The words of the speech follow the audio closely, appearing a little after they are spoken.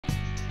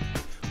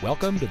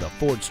welcome to the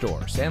Ford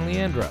Store, San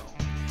Leandro.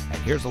 And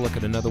here's a look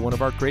at another one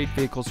of our great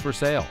vehicles for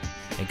sale.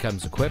 It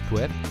comes equipped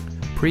with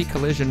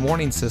pre-collision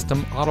warning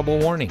system audible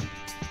warning,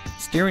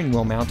 steering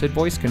wheel mounted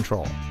voice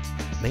control,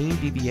 lane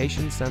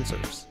deviation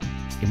sensors,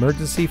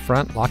 emergency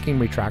front locking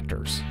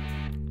retractors,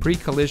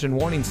 pre-collision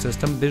warning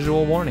system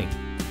visual warning,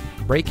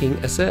 braking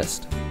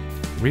assist,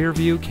 rear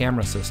view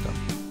camera system,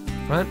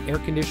 front air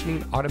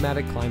conditioning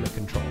automatic climate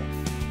control,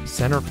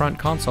 center front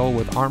console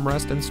with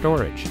armrest and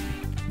storage,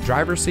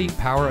 driver's seat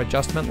power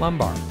adjustment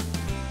lumbar.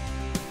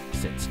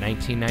 Since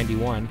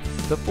 1991,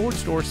 the Ford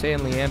Store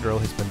San Leandro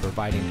has been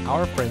providing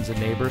our friends and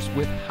neighbors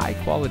with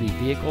high-quality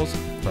vehicles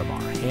from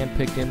our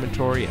hand-picked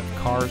inventory of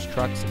cars,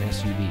 trucks, and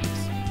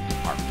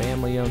SUVs. Our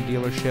family-owned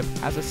dealership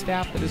has a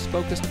staff that is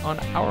focused on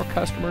our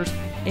customers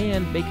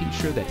and making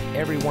sure that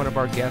every one of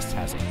our guests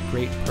has a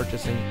great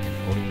purchasing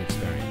and owning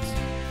experience.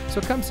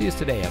 So come see us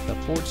today at the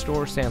Ford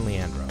Store San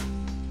Leandro.